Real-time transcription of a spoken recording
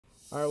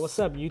Alright, what's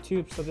up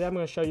YouTube? So today I'm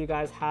going to show you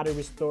guys how to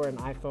restore an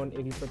iPhone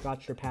if you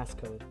forgot your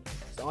passcode.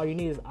 So all you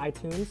need is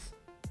iTunes.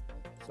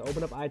 So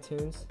open up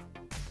iTunes.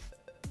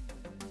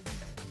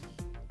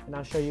 And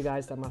I'll show you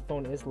guys that my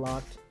phone is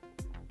locked.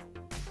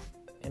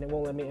 And it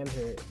won't let me enter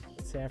it.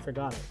 Say I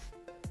forgot it.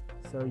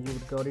 So you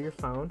would go to your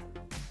phone.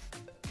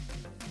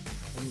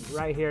 And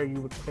right here you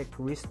would click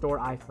Restore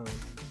iPhone.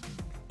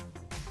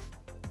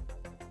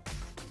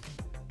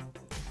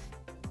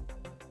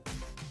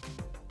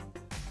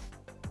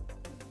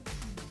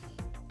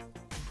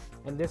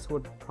 And this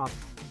would pop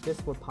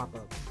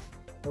up.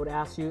 It would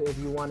ask you if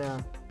you want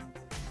to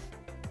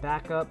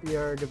back up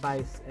your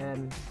device,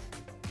 and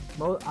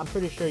I'm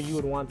pretty sure you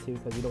would want to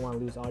because you don't want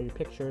to lose all your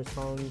pictures,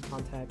 phone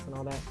contacts, and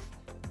all that.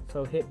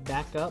 So hit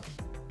back up.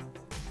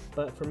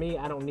 But for me,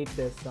 I don't need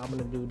this, so I'm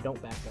gonna do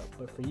don't back up.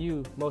 But for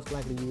you, most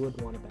likely you would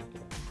want to back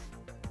it up.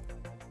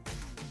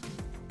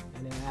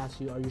 And it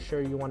asks you, are you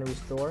sure you want to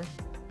restore?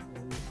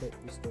 And you hit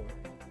restore.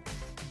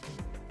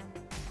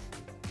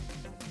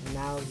 And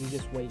now you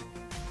just wait.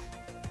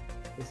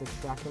 It's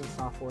extracting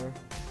software.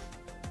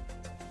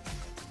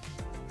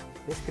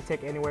 This could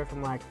take anywhere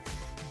from like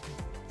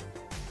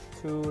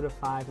 2 to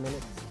 5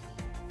 minutes.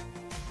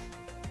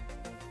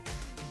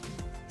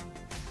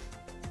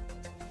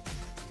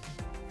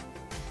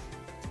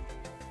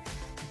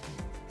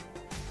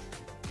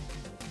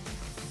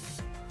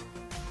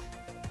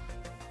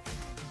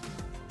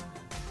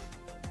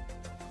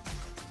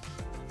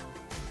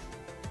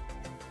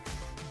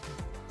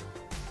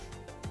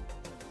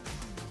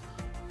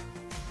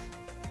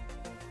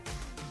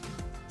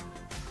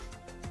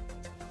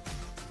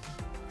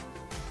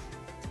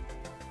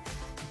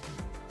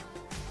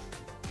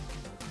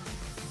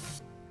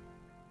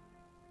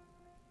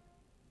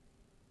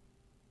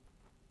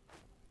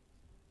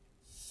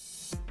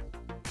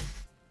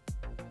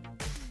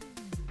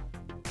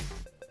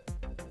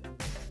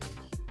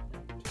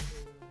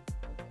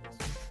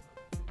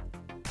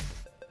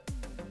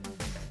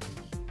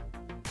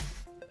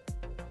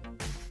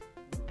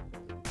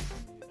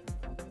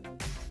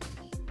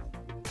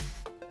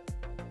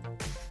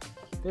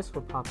 This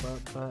will pop up,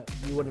 but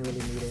you wouldn't really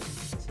need it.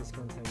 It's just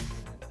going to tell you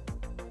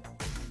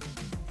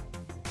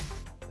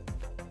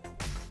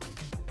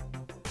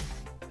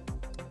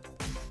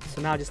that.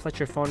 So now just let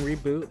your phone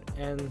reboot,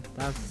 and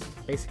that's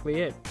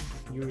basically it.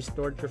 You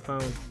restored your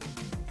phone.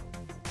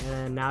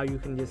 And now you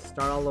can just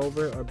start all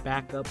over or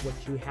back up what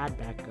you had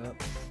back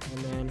up.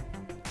 And then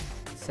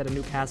set a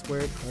new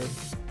password or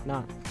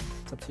not.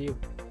 It's up to you.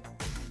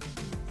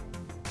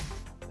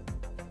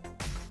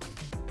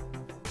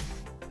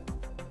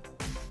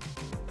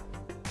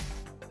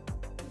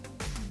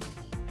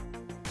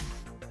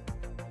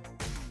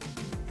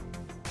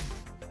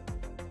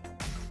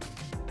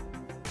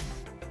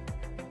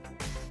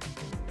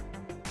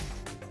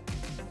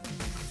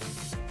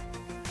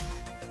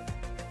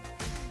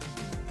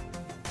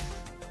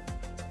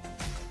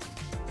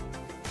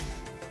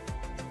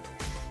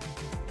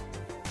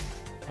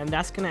 And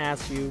that's going to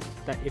ask you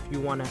that if you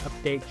want to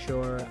update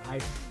your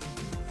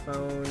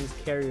iPhone's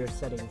carrier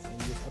settings.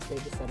 And you just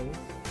update the settings.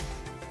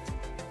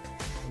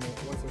 And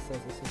then once it says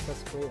it's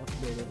successfully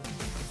updated,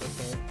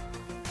 it's okay.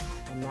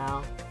 And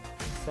now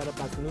set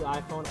up as a new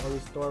iPhone or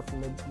restore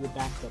from your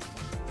backup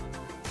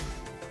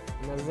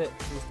phone. And that's it.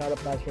 You start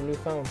up as your new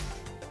phone.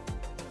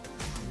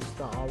 And you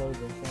start all over.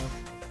 So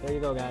there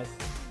you go, guys.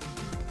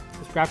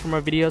 Subscribe for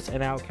more videos,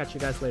 and I'll catch you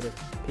guys later.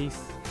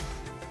 Peace.